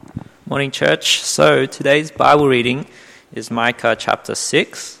Morning, church. So today's Bible reading is Micah chapter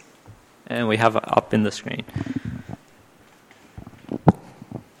 6, and we have it up in the screen.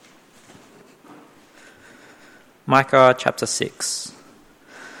 Micah chapter 6.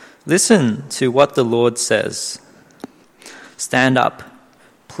 Listen to what the Lord says. Stand up,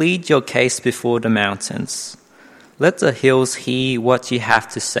 plead your case before the mountains. Let the hills hear what you have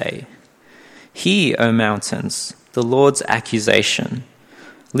to say. Hear, O mountains, the Lord's accusation.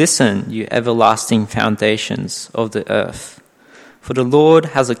 Listen, you everlasting foundations of the earth. For the Lord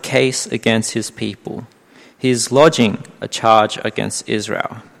has a case against his people. He is lodging a charge against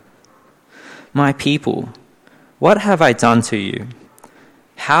Israel. My people, what have I done to you?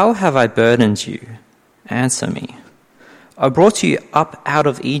 How have I burdened you? Answer me. I brought you up out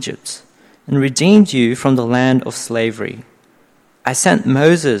of Egypt and redeemed you from the land of slavery. I sent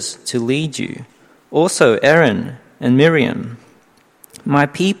Moses to lead you, also Aaron and Miriam. My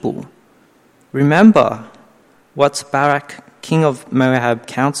people, remember what Barak, king of Moab,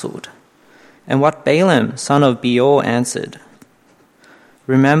 counseled, and what Balaam, son of Beor, answered.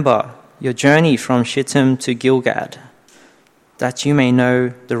 Remember your journey from Shittim to Gilgad, that you may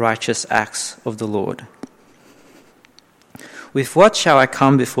know the righteous acts of the Lord. With what shall I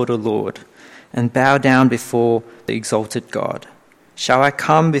come before the Lord and bow down before the exalted God? Shall I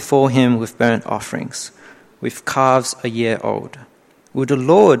come before him with burnt offerings, with calves a year old? Will the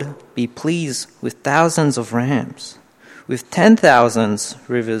Lord be pleased with thousands of rams, with 10,000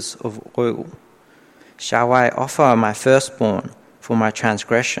 rivers of oil? Shall I offer my firstborn for my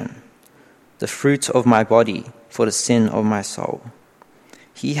transgression, the fruit of my body for the sin of my soul?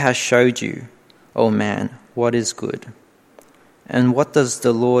 He has showed you, O man, what is good. And what does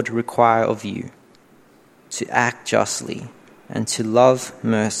the Lord require of you? To act justly, and to love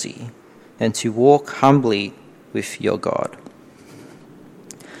mercy, and to walk humbly with your God.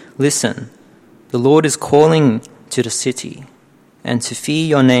 Listen, the Lord is calling to the city, and to fear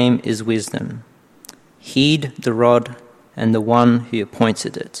your name is wisdom. Heed the rod and the one who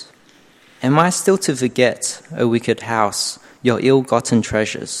appointed it. Am I still to forget, O wicked house, your ill-gotten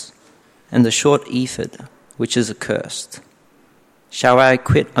treasures, and the short ephod, which is accursed? Shall I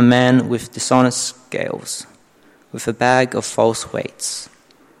acquit a man with dishonest scales, with a bag of false weights?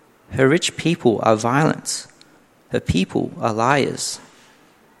 Her rich people are violent, her people are liars,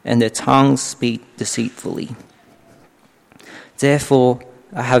 and their tongues speak deceitfully. Therefore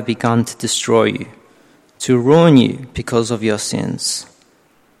I have begun to destroy you, to ruin you because of your sins.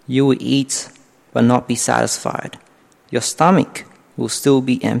 You will eat but not be satisfied. Your stomach will still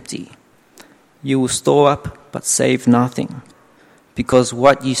be empty. You will store up but save nothing, because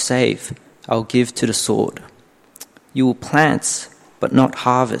what you save I'll give to the sword. You will plant but not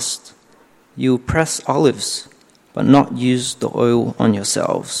harvest. You will press olives but not use the oil on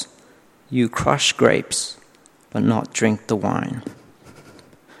yourselves. You crush grapes, but not drink the wine.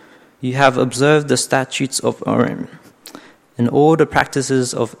 You have observed the statutes of Urim, and all the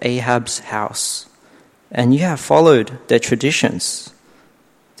practices of Ahab's house, and you have followed their traditions.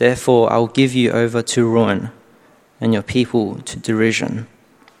 Therefore I will give you over to ruin, and your people to derision.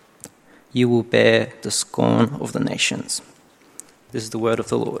 You will bear the scorn of the nations. This is the word of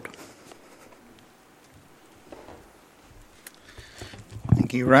the Lord.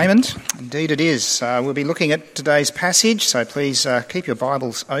 Thank you, Raymond. Indeed it is. We'll be looking at today's passage, so please keep your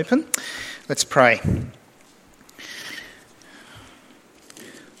Bibles open. Let's pray.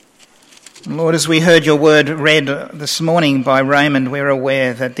 Lord, as we heard your word read this morning by Raymond, we're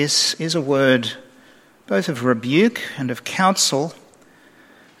aware that this is a word both of rebuke and of counsel,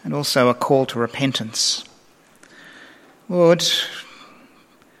 and also a call to repentance. Lord,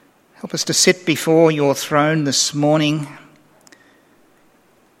 help us to sit before your throne this morning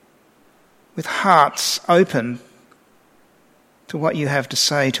with hearts open to what you have to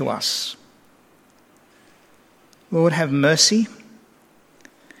say to us. Lord, have mercy.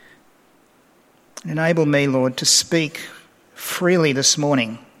 Enable me, Lord, to speak freely this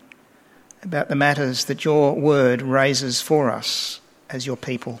morning about the matters that your word raises for us as your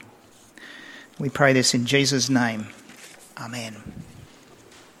people. We pray this in Jesus' name. Amen.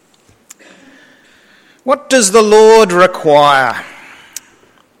 What does the Lord require?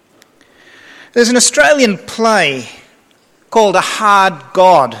 There's an Australian play called A Hard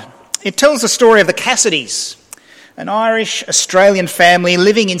God. It tells the story of the Cassidys, an Irish-Australian family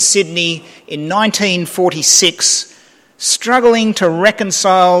living in Sydney in 1946, struggling to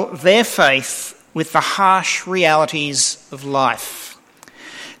reconcile their faith with the harsh realities of life.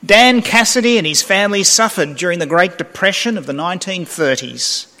 Dan Cassidy and his family suffered during the Great Depression of the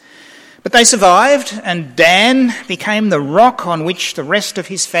 1930s, But they survived, and Dan became the rock on which the rest of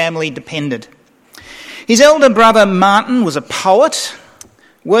his family depended. His elder brother Martin was a poet,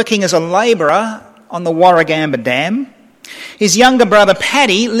 working as a labourer on the Warragamba Dam. His younger brother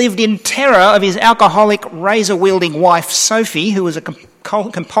Paddy lived in terror of his alcoholic, razor-wielding wife Sophie, who was a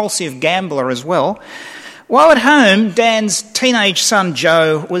compulsive gambler as well. While at home, Dan's teenage son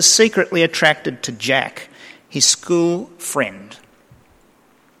Joe was secretly attracted to Jack, his school friend.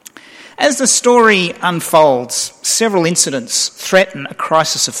 As the story unfolds, several incidents threaten a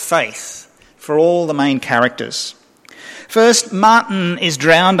crisis of faith for all the main characters. First, Martin is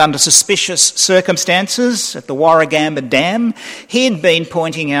drowned under suspicious circumstances at the Warragamba Dam. He had been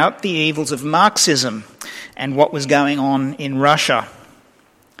pointing out the evils of Marxism and what was going on in Russia.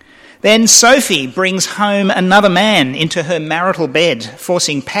 Then Sophie brings home another man into her marital bed,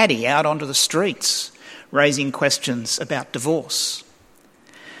 forcing Paddy out onto the streets, raising questions about divorce.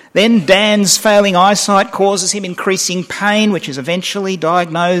 Then Dan's failing eyesight causes him increasing pain, which is eventually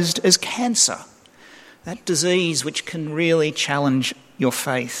diagnosed as cancer. That disease which can really challenge your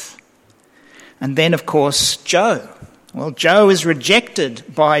faith. And then, of course, Joe. Well, Joe is rejected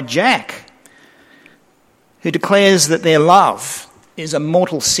by Jack, who declares that their love is a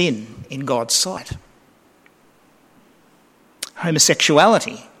mortal sin in God's sight.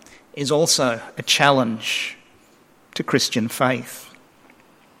 Homosexuality is also a challenge to Christian faith.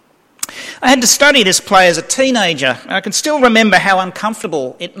 I had to study this play as a teenager. I can still remember how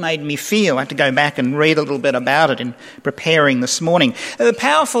uncomfortable it made me feel. I had to go back and read a little bit about it in preparing this morning. It's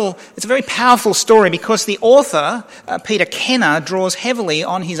a very powerful story because the author, Peter Kenner, draws heavily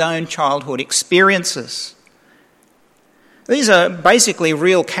on his own childhood experiences. These are basically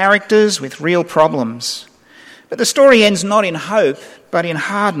real characters with real problems. But the story ends not in hope, but in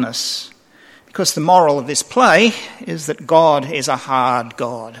hardness, because the moral of this play is that God is a hard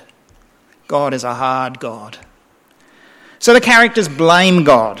God. God is a hard God. So the characters blame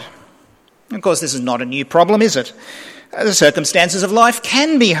God. Of course, this is not a new problem, is it? The circumstances of life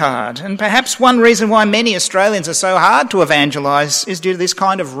can be hard, and perhaps one reason why many Australians are so hard to evangelise is due to this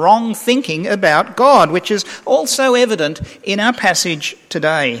kind of wrong thinking about God, which is also evident in our passage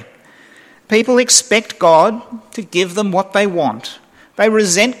today. People expect God to give them what they want. They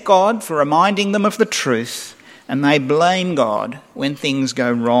resent God for reminding them of the truth, and they blame God when things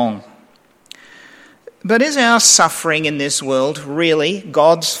go wrong. But is our suffering in this world really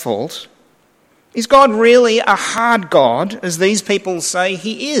God's fault? Is God really a hard God, as these people say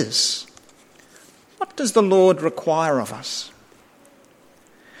he is? What does the Lord require of us?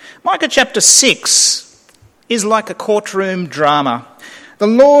 Micah chapter 6 is like a courtroom drama. The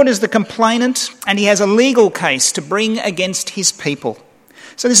Lord is the complainant, and he has a legal case to bring against his people.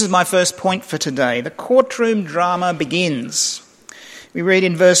 So this is my first point for today. The courtroom drama begins. We read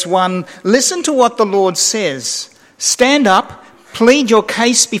in verse 1, "Listen to what the Lord says. Stand up, plead your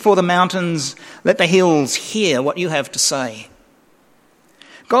case before the mountains, let the hills hear what you have to say."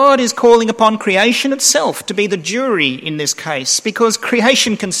 God is calling upon creation itself to be the jury in this case, because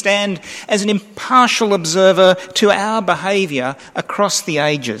creation can stand as an impartial observer to our behaviour across the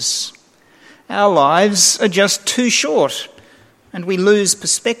ages. Our lives are just too short, and we lose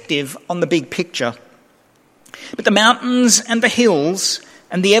perspective on the big picture. But the mountains and the hills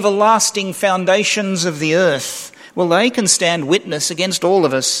and the everlasting foundations of the earth, well, they can stand witness against all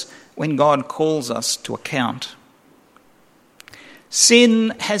of us when God calls us to account.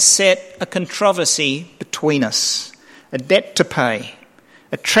 Sin has set a controversy between us, a debt to pay,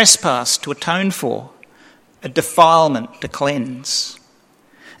 a trespass to atone for, a defilement to cleanse.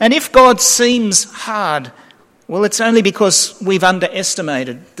 And if God seems hard, well, it's only because we've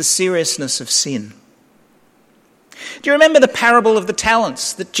underestimated the seriousness of sin. Do you remember the parable of the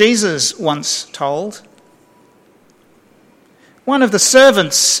talents that Jesus once told? One of the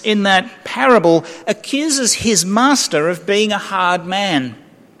servants in that parable accuses his master of being a hard man.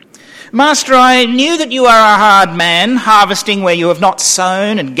 "Master, I knew that you are a hard man, harvesting where you have not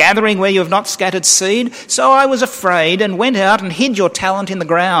sown and gathering where you have not scattered seed. So I was afraid and went out and hid your talent in the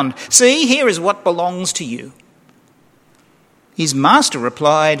ground. See, here is what belongs to you." His master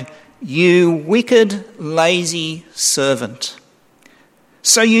replied, "You wicked, lazy servant.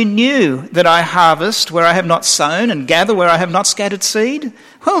 So you knew that I harvest where I have not sown and gather where I have not scattered seed?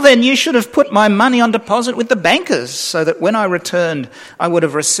 Well, then you should have put my money on deposit with the bankers, so that when I returned, I would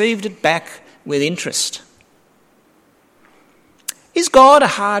have received it back with interest." Is God a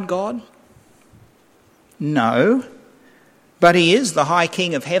hard God? No, but he is the high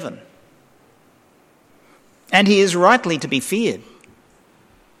King of heaven, and he is rightly to be feared.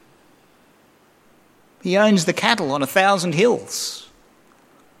 He owns the cattle on 1,000 hills.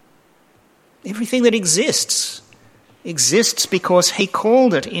 Everything that exists because he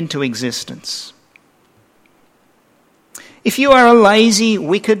called it into existence. If you are a lazy,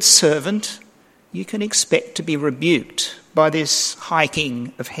 wicked servant, you can expect to be rebuked by this high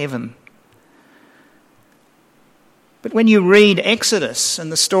King of heaven. But when you read Exodus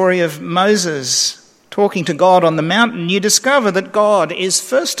and the story of Moses talking to God on the mountain, you discover that God is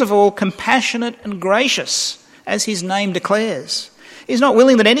first of all compassionate and gracious, as his name declares. He's not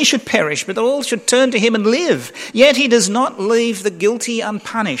willing that any should perish, but that all should turn to him and live. Yet he does not leave the guilty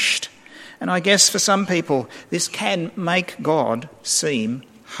unpunished. And I guess for some people, this can make God seem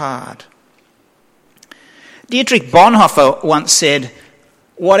hard. Dietrich Bonhoeffer once said,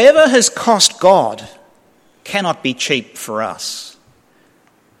 "Whatever has cost God cannot be cheap for us."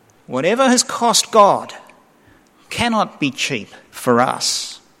 Whatever has cost God cannot be cheap for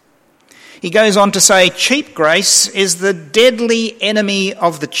us. He goes on to say, cheap grace is the deadly enemy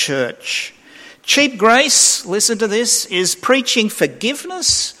of the church. Cheap grace, listen to this, is preaching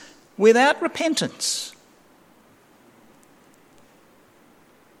forgiveness without repentance.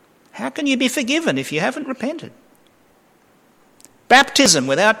 How can you be forgiven if you haven't repented? Baptism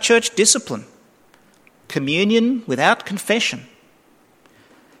without church discipline. Communion without confession.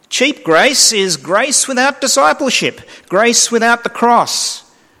 Cheap grace is grace without discipleship, grace without the cross,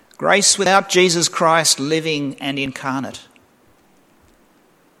 grace without Jesus Christ living and incarnate.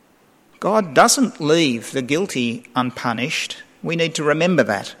 God doesn't leave the guilty unpunished. We need to remember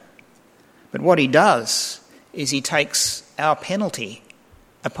that. But what he does is he takes our penalty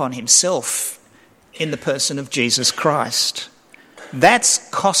upon himself in the person of Jesus Christ. That's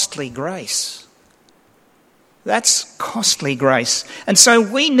costly grace. That's costly grace. And so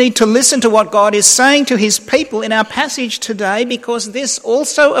we need to listen to what God is saying to his people in our passage today, because this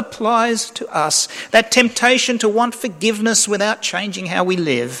also applies to us. That temptation to want forgiveness without changing how we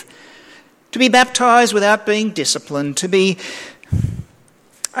live, to be baptised without being disciplined, to be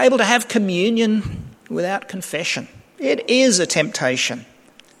able to have communion without confession. It is a temptation.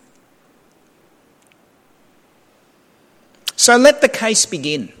 So let the case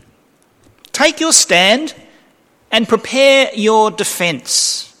begin. Take your stand and prepare your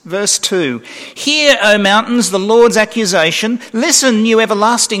defence. Verse 2, "Hear, O mountains, the Lord's accusation. Listen, you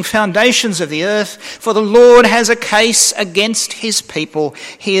everlasting foundations of the earth, for the Lord has a case against his people.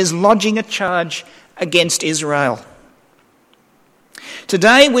 He is lodging a charge against Israel."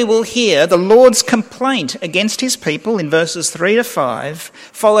 Today we will hear the Lord's complaint against his people in verses 3 to 5,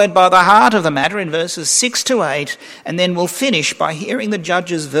 followed by the heart of the matter in verses 6 to 8, and then we'll finish by hearing the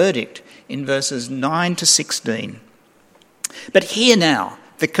judge's verdict in verses 9 to 16. But hear now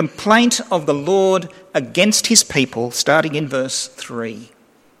the complaint of the Lord against his people, starting in verse 3.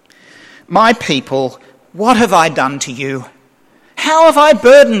 "My people, what have I done to you? How have I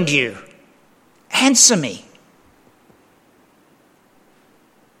burdened you? Answer me."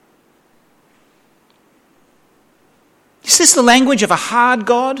 Is this the language of a hard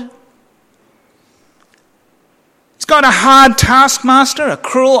God? Is God a hard taskmaster, a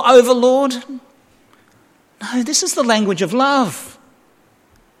cruel overlord? No, this is the language of love.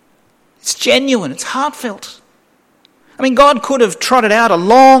 It's genuine, it's heartfelt. I mean, God could have trotted out a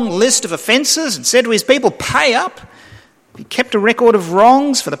long list of offences and said to his people, pay up. If he kept a record of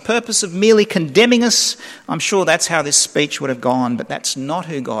wrongs for the purpose of merely condemning us, I'm sure that's how this speech would have gone, but that's not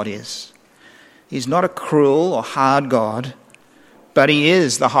who God is. He's not a cruel or hard God, but he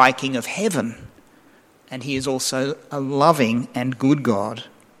is the high King of heaven, and he is also a loving and good God.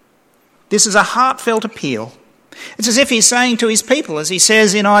 This is a heartfelt appeal. It's as if he's saying to his people, as he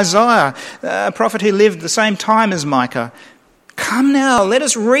says in Isaiah, a prophet who lived the same time as Micah, "Come now, let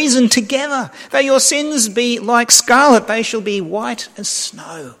us reason together. Though your sins be like scarlet, they shall be white as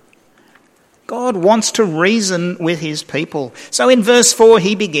snow." God wants to reason with his people. So in verse 4,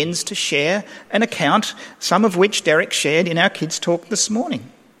 he begins to share an account, some of which Derek shared in our kids' talk this morning.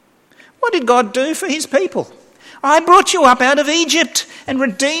 What did God do for his people? "I brought you up out of Egypt and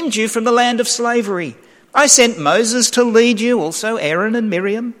redeemed you from the land of slavery. I sent Moses to lead you, also Aaron and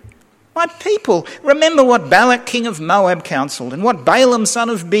Miriam. My people, remember what Balak king of Moab counselled and what Balaam son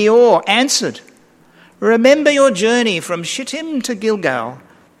of Beor answered. Remember your journey from Shittim to Gilgal,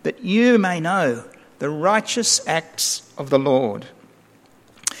 that you may know the righteous acts of the Lord."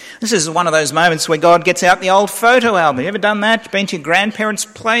 This is one of those moments where God gets out the old photo album. You ever done that? Been to your grandparents'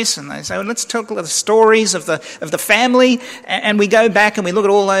 place and they say, well, let's talk about the stories of the family, and we go back and we look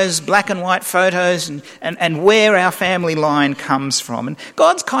at all those black and white photos and where our family line comes from. And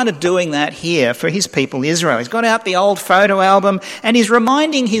God's kind of doing that here for his people Israel. He's got out the old photo album and he's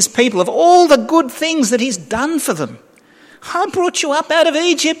reminding his people of all the good things that he's done for them. "I brought you up out of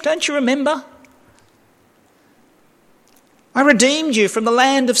Egypt, don't you remember? I redeemed you from the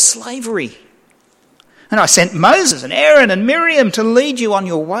land of slavery. And I sent Moses and Aaron and Miriam to lead you on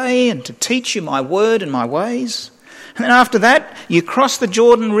your way and to teach you my word and my ways. And then after that, you crossed the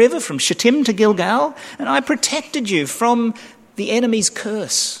Jordan River from Shittim to Gilgal, and I protected you from the enemy's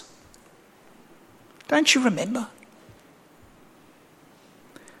curse. Don't you remember?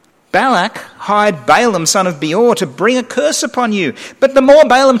 Balak hired Balaam, son of Beor, to bring a curse upon you. But the more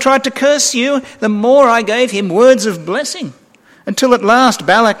Balaam tried to curse you, the more I gave him words of blessing, until at last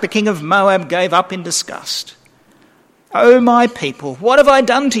Balak, the king of Moab, gave up in disgust. O my people, what have I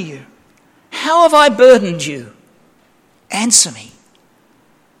done to you? How have I burdened you? Answer me.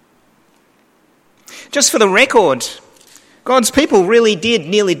 Just for the record, God's people really did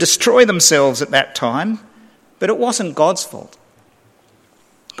nearly destroy themselves at that time, but it wasn't God's fault.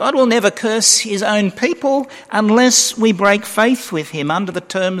 God will never curse his own people unless we break faith with him under the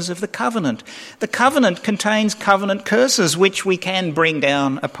terms of the covenant. The covenant contains covenant curses which we can bring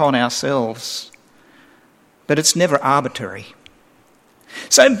down upon ourselves, but it's never arbitrary.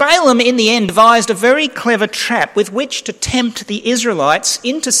 So Balaam in the end devised a very clever trap with which to tempt the Israelites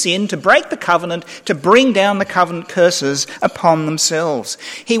into sin, to break the covenant, to bring down the covenant curses upon themselves.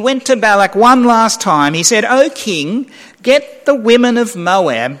 He went to Balak one last time. He said, O king, get the women of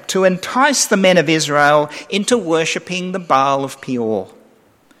Moab to entice the men of Israel into worshipping the Baal of Peor.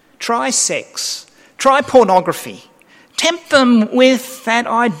 Try sex, try pornography. Tempt them with that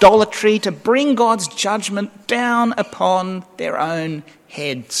idolatry to bring God's judgment down upon their own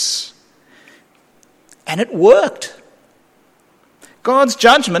heads. And it worked. God's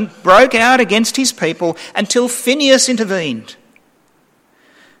judgment broke out against his people until Phinehas intervened.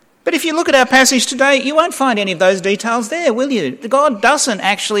 But if you look at our passage today, you won't find any of those details there, will you? God doesn't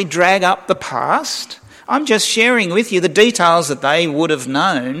actually drag up the past. I'm just sharing with you the details that they would have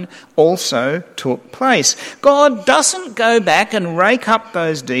known also took place. God doesn't go back and rake up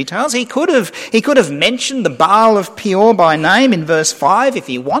those details. He could have mentioned the Baal of Peor by name in verse 5 if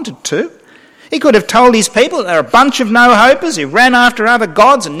he wanted to. He could have told his people that they're a bunch of no-hopers who ran after other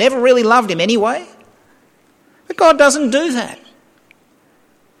gods and never really loved him anyway. But God doesn't do that.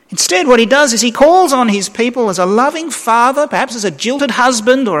 Instead, what he does is he calls on his people as a loving father, perhaps as a jilted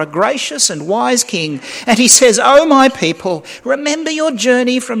husband or a gracious and wise king. And he says, O my people, remember your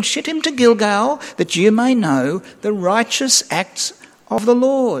journey from Shittim to Gilgal, that you may know the righteous acts of the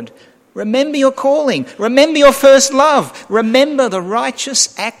Lord. Remember your calling. Remember your first love. Remember the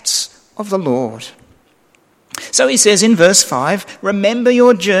righteous acts of the Lord. So he says in verse 5, remember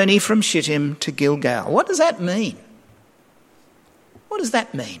your journey from Shittim to Gilgal. What does that mean? What does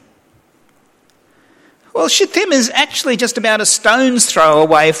that mean? Well, Shittim is actually just about a stone's throw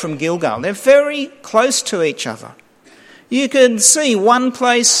away from Gilgal. They're very close to each other. You can see one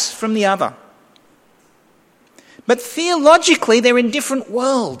place from the other. But theologically, they're in different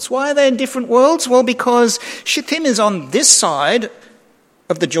worlds. Why are they in different worlds? Well, because Shittim is on this side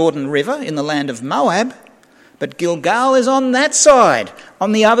of the Jordan River in the land of Moab, but Gilgal is on that side,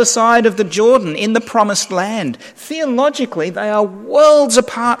 on the other side of the Jordan, in the promised land. Theologically, they are worlds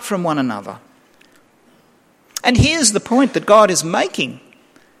apart from one another. And here's the point that God is making.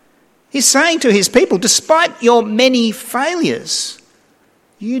 He's saying to his people, despite your many failures,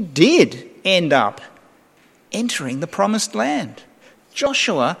 you did end up entering the promised land.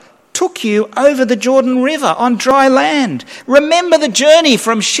 Joshua took you over the Jordan River on dry land. Remember the journey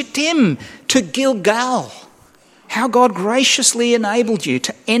from Shittim to Gilgal. How God graciously enabled you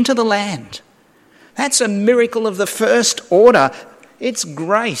to enter the land. That's a miracle of the first order. It's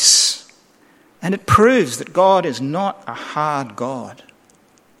grace. And it proves that God is not a hard God.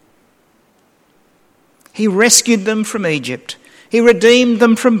 He rescued them from Egypt. He redeemed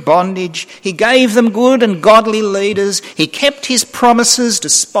them from bondage. He gave them good and godly leaders. He kept his promises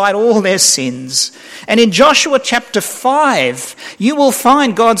despite all their sins. And in Joshua chapter 5, you will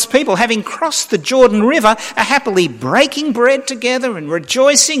find God's people, having crossed the Jordan River, are happily breaking bread together and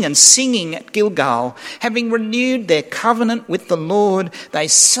rejoicing and singing at Gilgal. Having renewed their covenant with the Lord, they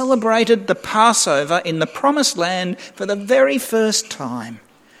celebrated the Passover in the promised land for the very first time.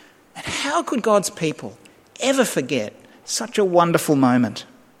 And how could God's people ever forget such a wonderful moment?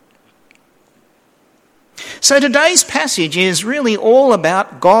 So today's passage is really all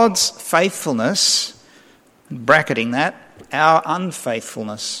about God's faithfulness, bracketing that, our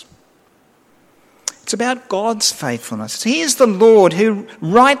unfaithfulness. It's about God's faithfulness. He is the Lord who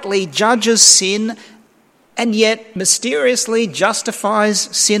rightly judges sin and yet mysteriously justifies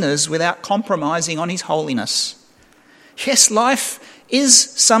sinners without compromising on his holiness. Yes, life is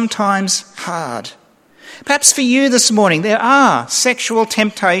sometimes hard. Perhaps for you this morning there are sexual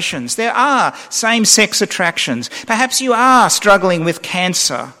temptations, there are same-sex attractions. Perhaps you are struggling with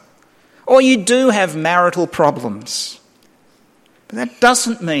cancer, or you do have marital problems. But that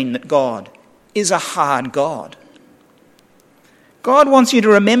doesn't mean that God is a hard God. God wants you to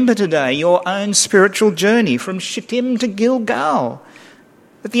remember today your own spiritual journey from Shittim to Gilgal,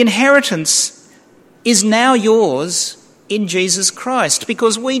 that the inheritance is now yours in Jesus Christ,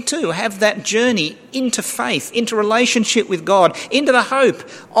 because we too have that journey into faith, into relationship with God, into the hope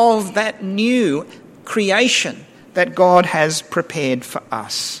of that new creation that God has prepared for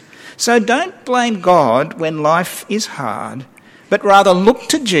us. So don't blame God when life is hard, but rather look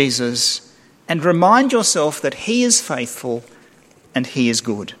to Jesus and remind yourself that he is faithful and he is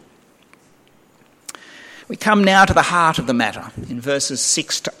good. We come now to the heart of the matter in verses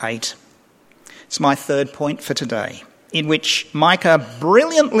 6 to 8. It's my third point for today, in which Micah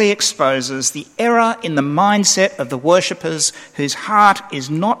brilliantly exposes the error in the mindset of the worshippers whose heart is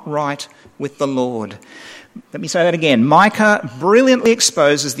not right with the Lord. Let me say that again. Micah brilliantly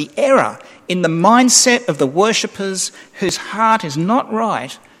exposes the error in the mindset of the worshippers whose heart is not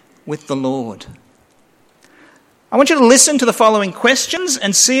right with the Lord. I want you to listen to the following questions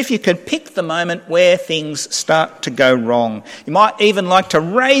and see if you can pick the moment where things start to go wrong. You might even like to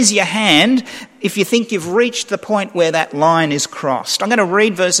raise your hand if you think you've reached the point where that line is crossed. I'm going to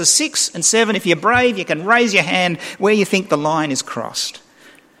read verses 6 and 7. If you're brave, you can raise your hand where you think the line is crossed.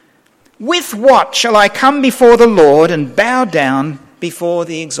 With what shall I come before the Lord and bow down before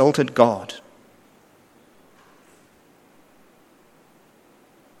the exalted God?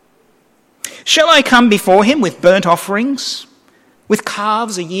 Shall I come before him with burnt offerings, with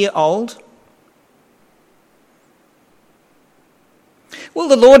calves a year old? Will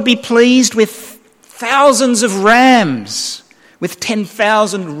the Lord be pleased with thousands of rams, with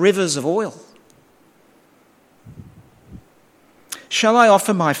 10,000 rivers of oil? Shall I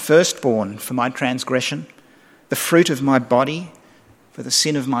offer my firstborn for my transgression, the fruit of my body for the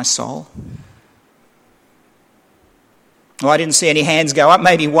sin of my soul? Well, I didn't see any hands go up,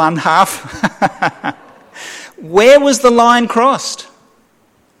 maybe one half. Where was the line crossed?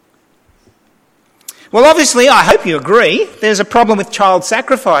 Well, obviously, I hope you agree, there's a problem with child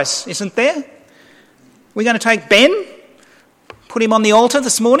sacrifice, isn't there? We're going to take Ben, put him on the altar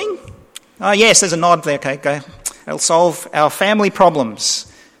this morning? Oh, yes, there's a nod there. Okay, go. It'll solve our family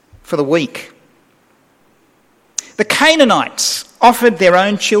problems for the week. The Canaanites offered their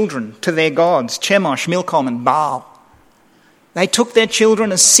own children to their gods, Chemosh, Milcom and Baal. They took their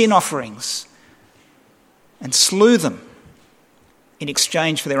children as sin offerings and slew them in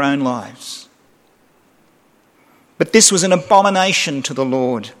exchange for their own lives. But this was an abomination to the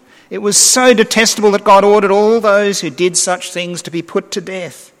Lord. It was so detestable that God ordered all those who did such things to be put to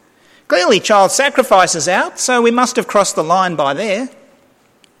death. Clearly, child sacrifice is out, so we must have crossed the line by there.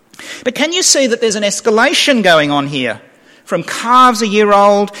 But can you see that there's an escalation going on here? From calves a year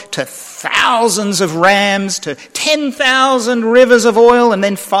old to thousands of rams to 10,000 rivers of oil and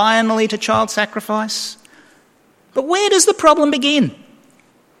then finally to child sacrifice. But where does the problem begin?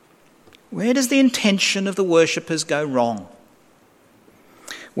 Where does the intention of the worshippers go wrong?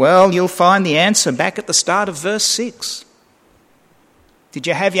 Well, you'll find the answer back at the start of verse 6. Did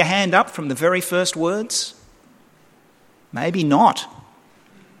you have your hand up from the very first words? Maybe not.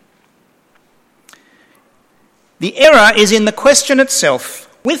 The error is in the question itself.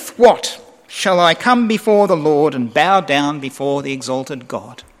 With what shall I come before the Lord and bow down before the exalted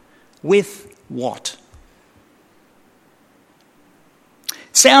God? With what?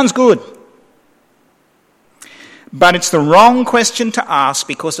 Sounds good. But it's the wrong question to ask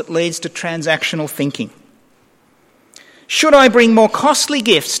because it leads to transactional thinking. Should I bring more costly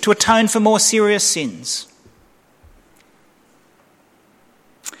gifts to atone for more serious sins?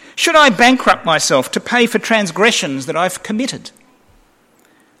 Should I bankrupt myself to pay for transgressions that I've committed?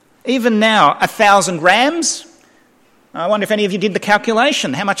 Even now, 1,000 rams? I wonder if any of you did the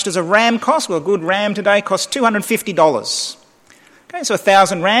calculation. How much does a ram cost? Well, a good ram today costs $250. Okay, so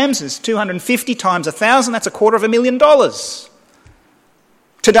 1,000 rams is 250 times 1,000. That's $250,000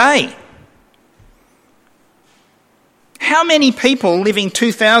 today. How many people living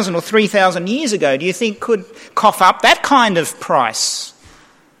 2,000 or 3,000 years ago do you think could cough up that kind of price?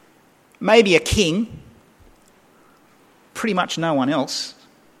 Maybe a king. Pretty much no one else.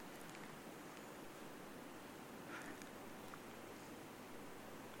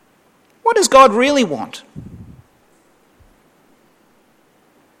 What does God really want?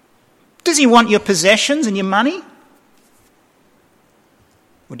 Does he want your possessions and your money?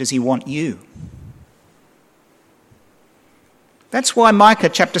 Or does he want you? That's why Micah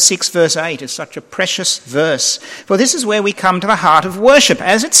chapter 6 verse 8 is such a precious verse. For this is where we come to the heart of worship.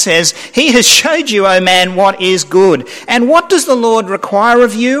 As it says, "He has showed you, O man, what is good." And what does the Lord require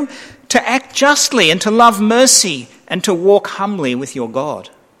of you? To act justly and to love mercy and to walk humbly with your God.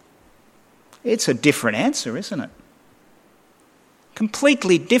 It's a different answer, isn't it?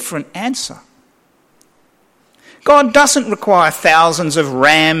 Completely different answer. God doesn't require thousands of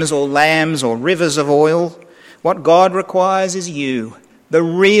rams or lambs or rivers of oil. What God requires is you, the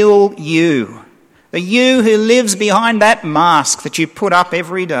real you. The you who lives behind that mask that you put up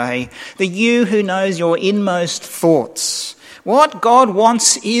every day. The you who knows your inmost thoughts. What God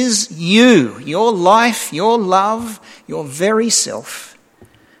wants is you, your life, your love, your very self.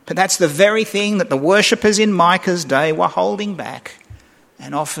 But that's the very thing that the worshippers in Micah's day were holding back.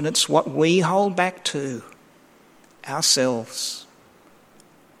 And often it's what we hold back too. Ourselves.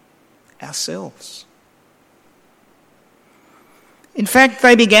 Ourselves. In fact,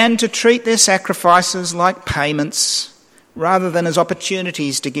 they began to treat their sacrifices like payments rather than as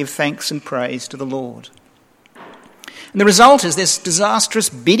opportunities to give thanks and praise to the Lord. And the result is this disastrous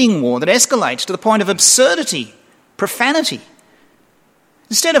bidding war that escalates to the point of absurdity, profanity.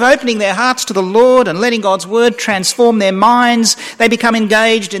 Instead of opening their hearts to the Lord and letting God's word transform their minds, they become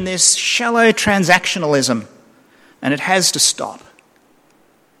engaged in this shallow transactionalism, and it has to stop.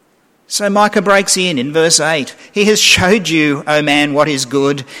 So Micah breaks in verse 8. "He has showed you, O man, what is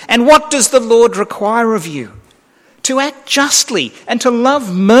good. And what does the Lord require of you? To act justly and to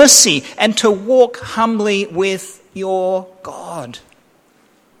love mercy and to walk humbly with your God."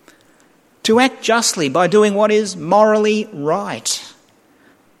 To act justly by doing what is morally right.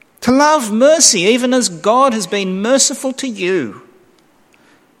 To love mercy even as God has been merciful to you.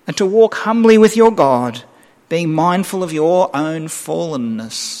 And to walk humbly with your God, being mindful of your own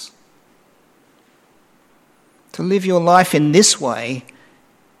fallenness. To live your life in this way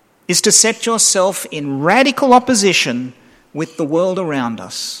is to set yourself in radical opposition with the world around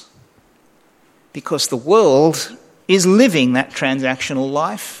us. Because the world is living that transactional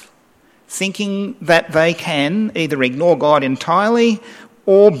life, thinking that they can either ignore God entirely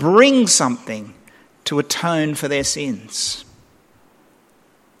or bring something to atone for their sins.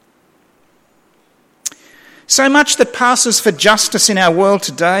 So much that passes for justice in our world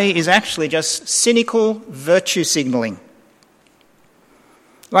today is actually just cynical virtue signalling.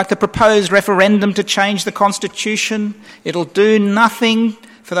 Like the proposed referendum to change the Constitution, it'll do nothing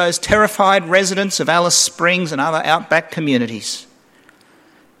for those terrified residents of Alice Springs and other outback communities.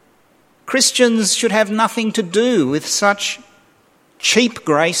 Christians should have nothing to do with such cheap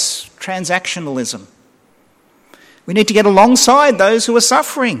grace transactionalism. We need to get alongside those who are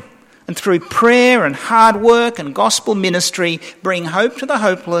suffering, and through prayer and hard work and gospel ministry, bring hope to the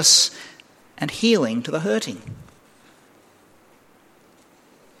hopeless and healing to the hurting.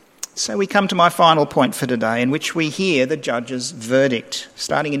 So we come to my final point for today, in which we hear the judge's verdict,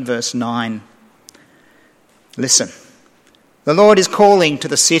 starting in verse 9. "Listen, the Lord is calling to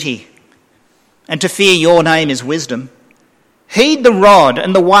the city, and to fear your name is wisdom. Heed the rod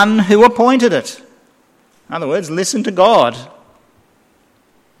and the one who appointed it." In other words, listen to God.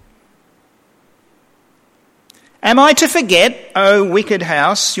 "Am I to forget, O wicked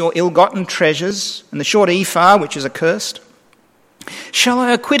house, your ill-gotten treasures and the short ephah which is accursed? Shall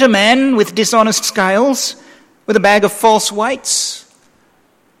I acquit a man with dishonest scales, with a bag of false weights?"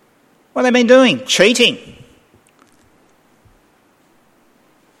 What have they been doing? Cheating.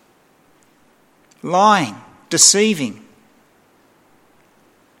 Lying, deceiving.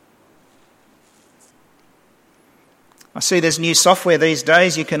 I see there's new software these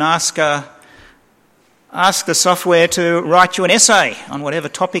days. You can ask the software to write you an essay on whatever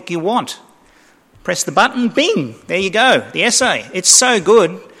topic you want. Press the button, bing, there you go, the essay. It's so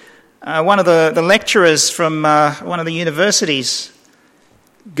good. One of the lecturers from one of the universities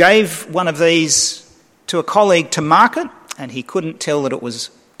gave one of these to a colleague to market, and he couldn't tell that it was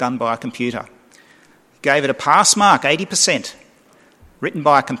done by a computer. He gave it a pass mark, 80%, written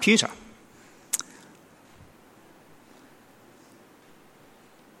by a computer.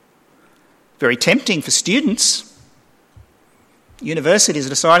 Very tempting for students. Universities are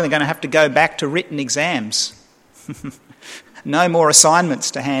deciding they're going to have to go back to written exams. No more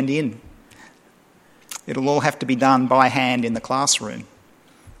assignments to hand in. It'll all have to be done by hand in the classroom.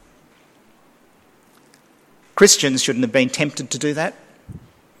 Christians shouldn't have been tempted to do that,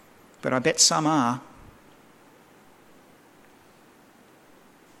 but I bet some are.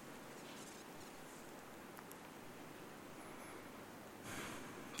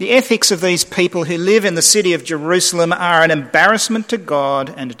 The ethics of these people who live in the city of Jerusalem are an embarrassment to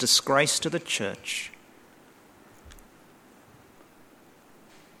God and a disgrace to the church.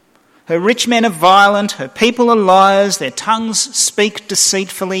 Her rich men are violent, her people are liars, their tongues speak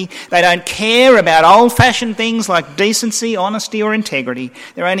deceitfully. They don't care about old-fashioned things like decency, honesty or integrity.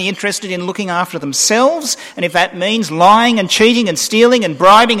 They're only interested in looking after themselves, and if that means lying and cheating and stealing and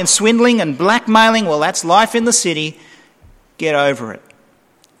bribing and swindling and blackmailing, well, that's life in the city. Get over it.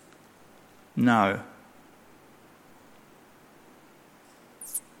 No.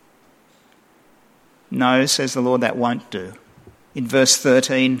 No, says the Lord, that won't do. In verse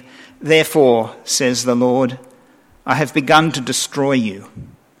 13, therefore, says the Lord, I have begun to destroy you,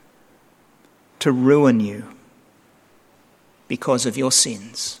 to ruin you, because of your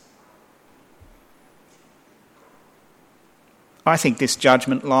sins. I think this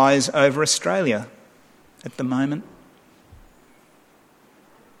judgment lies over Australia at the moment.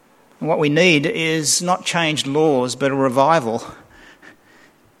 And what we need is not changed laws, but a revival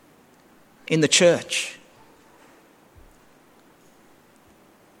in the church.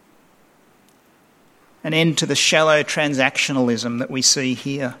 An end to the shallow transactionalism that we see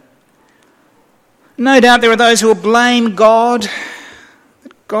here. No doubt there are those who will blame God,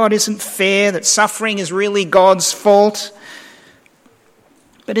 that God isn't fair, that suffering is really God's fault.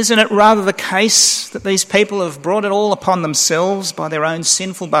 But isn't it rather the case that these people have brought it all upon themselves by their own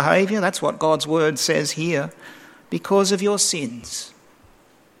sinful behaviour? That's what God's word says here, because of your sins.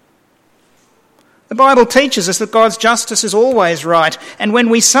 The Bible teaches us that God's justice is always right, and when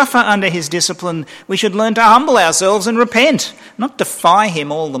we suffer under his discipline, we should learn to humble ourselves and repent, not defy him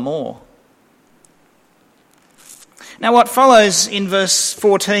all the more. Now, what follows in verse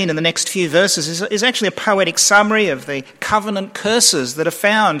 14 and the next few verses is actually a poetic summary of the covenant curses that are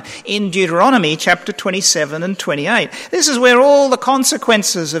found in Deuteronomy chapter 27 and 28. This is where all the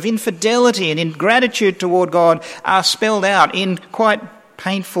consequences of infidelity and ingratitude toward God are spelled out in quite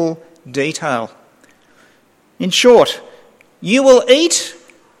painful detail. In short, you will eat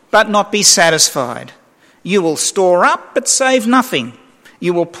but not be satisfied. You will store up but save nothing.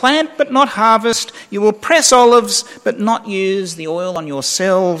 You will plant but not harvest. You will press olives but not use the oil on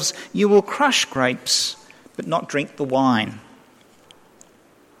yourselves. You will crush grapes but not drink the wine.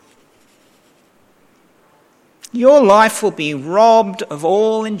 Your life will be robbed of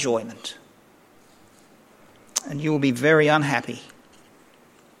all enjoyment, and you will be very unhappy.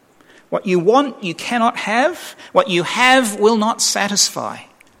 What you want, you cannot have. What you have will not satisfy.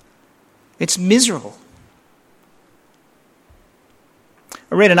 It's miserable.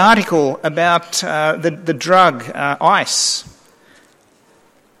 I read an article about the drug ice.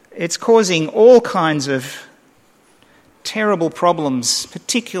 It's causing all kinds of terrible problems,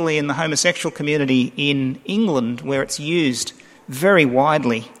 particularly in the homosexual community in England, where it's used very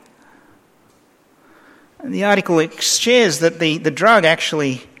widely. And the article shares that the drug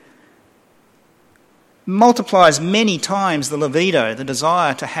actually multiplies many times the libido, the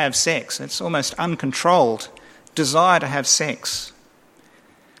desire to have sex. It's almost uncontrolled desire to have sex.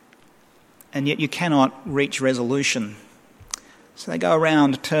 And yet you cannot reach resolution. So they go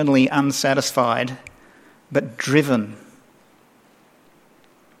around eternally unsatisfied, but driven.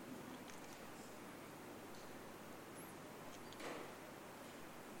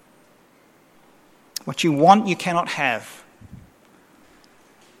 What you want, you cannot have.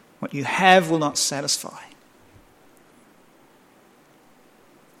 What you have will not satisfy.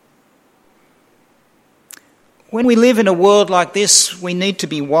 When we live in a world like this, we need to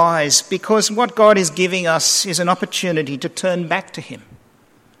be wise, because what God is giving us is an opportunity to turn back to him,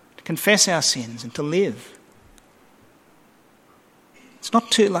 to confess our sins and to live. It's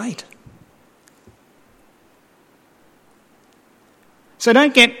not too late. So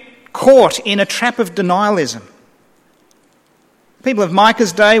don't get caught in a trap of denialism. People of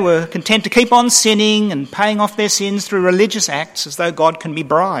Micah's day were content to keep on sinning and paying off their sins through religious acts as though God can be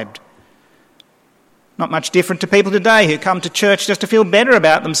bribed. Not much different to people today who come to church just to feel better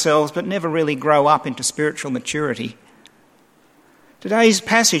about themselves but never really grow up into spiritual maturity. Today's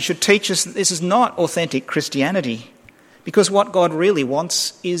passage should teach us that this is not authentic Christianity, because what God really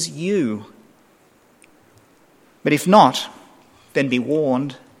wants is you. But if not, then be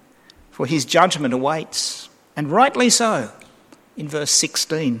warned, for his judgment awaits, and rightly so. In verse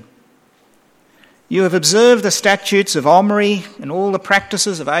 16, you have observed the statutes of Omri and all the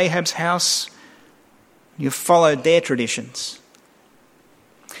practices of Ahab's house. You have followed their traditions.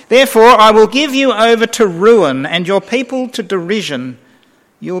 Therefore, I will give you over to ruin and your people to derision.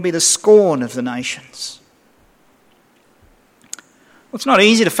 You will be the scorn of the nations. Well, it's not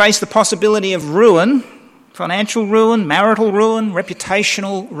easy to face the possibility of ruin, financial ruin, marital ruin,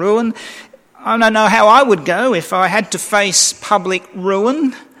 reputational ruin. I don't know how I would go if I had to face public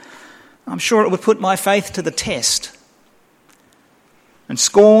ruin. I'm sure it would put my faith to the test. And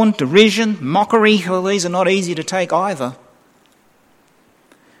scorn, derision, mockery, well, these are not easy to take either.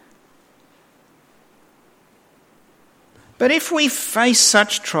 But if we face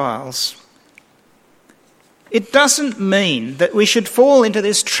such trials, it doesn't mean that we should fall into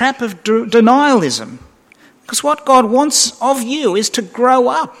this trap of denialism. Because what God wants of you is to grow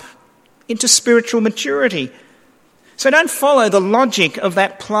up into spiritual maturity. So don't follow the logic of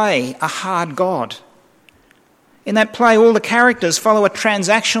that play, A Hard God. In that play, all the characters follow a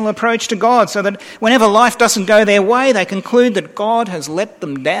transactional approach to God so that whenever life doesn't go their way, they conclude that God has let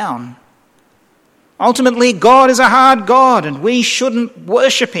them down. Ultimately, God is a hard God and we shouldn't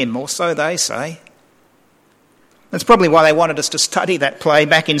worship him, or so they say. That's probably why they wanted us to study that play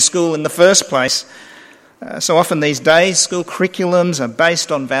back in school in the first place. So often these days, school curriculums are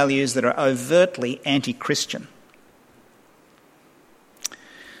based on values that are overtly anti-Christian.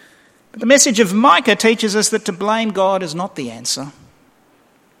 But the message of Micah teaches us that to blame God is not the answer.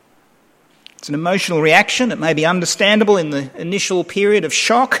 It's an emotional reaction. It may be understandable in the initial period of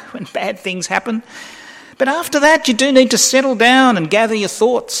shock when bad things happen. But after that, you do need to settle down and gather your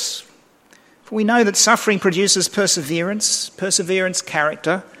thoughts. For we know that suffering produces perseverance, perseverance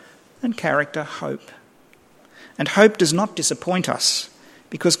character, and character hope. And hope does not disappoint us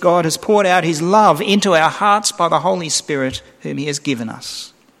because God has poured out his love into our hearts by the Holy Spirit whom he has given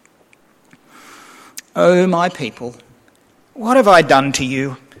us. O my people, what have I done to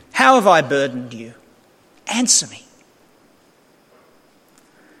you? How have I burdened you? Answer me.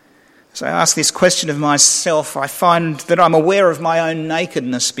 As I ask this question of myself, I find that I'm aware of my own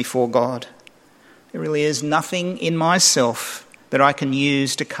nakedness before God. There really is nothing in myself that I can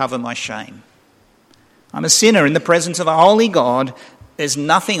use to cover my shame. I'm a sinner in the presence of a holy God. There's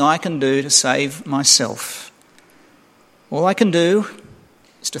nothing I can do to save myself. All I can do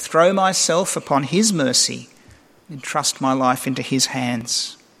is to throw myself upon his mercy and trust my life into his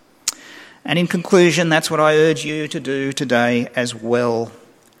hands. And in conclusion, that's what I urge you to do today as well.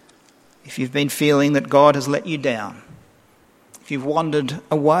 If you've been feeling that God has let you down, if you've wandered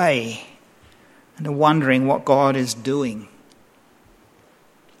away and are wondering what God is doing,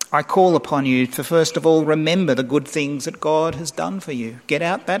 I call upon you to first of all remember the good things that God has done for you. Get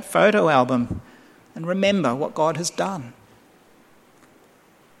out that photo album and remember what God has done.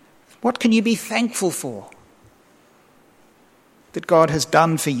 What can you be thankful for that God has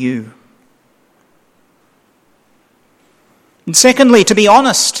done for you? And secondly, to be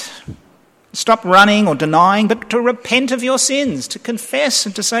honest. Stop running or denying, but to repent of your sins, to confess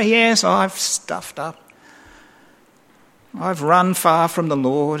and to say, yes, I've stuffed up. I've run far from the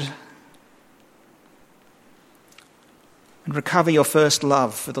Lord. And recover your first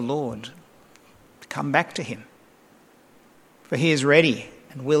love for the Lord. Come back to him. For he is ready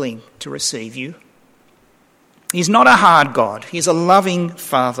and willing to receive you. He's not a hard God. He is a loving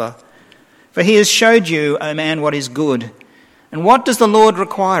Father. For he has showed you, O man, what is good. And what does the Lord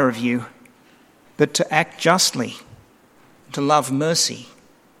require of you? But to act justly, to love mercy,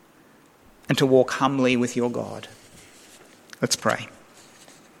 and to walk humbly with your God. Let's pray.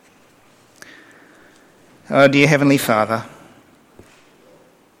 Oh, dear Heavenly Father,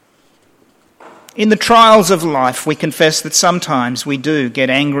 in the trials of life, we confess that sometimes we do get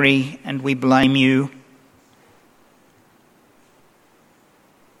angry and we blame you.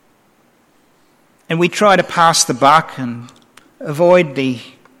 And we try to pass the buck and avoid the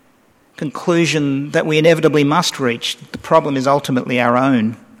conclusion that we inevitably must reach. The problem is ultimately our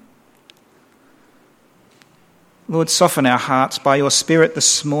own. Lord, soften our hearts by your Spirit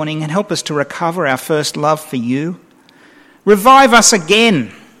this morning and help us to recover our first love for you. Revive us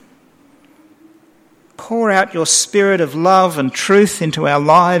again. Pour out your Spirit of love and truth into our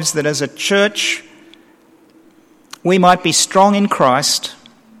lives that as a church we might be strong in Christ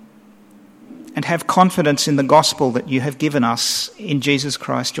and have confidence in the gospel that you have given us in Jesus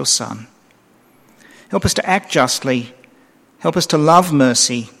Christ, your Son. Help us to act justly, help us to love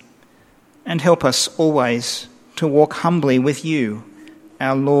mercy, and help us always to walk humbly with you,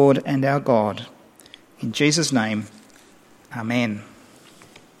 our Lord and our God. In Jesus' name, amen.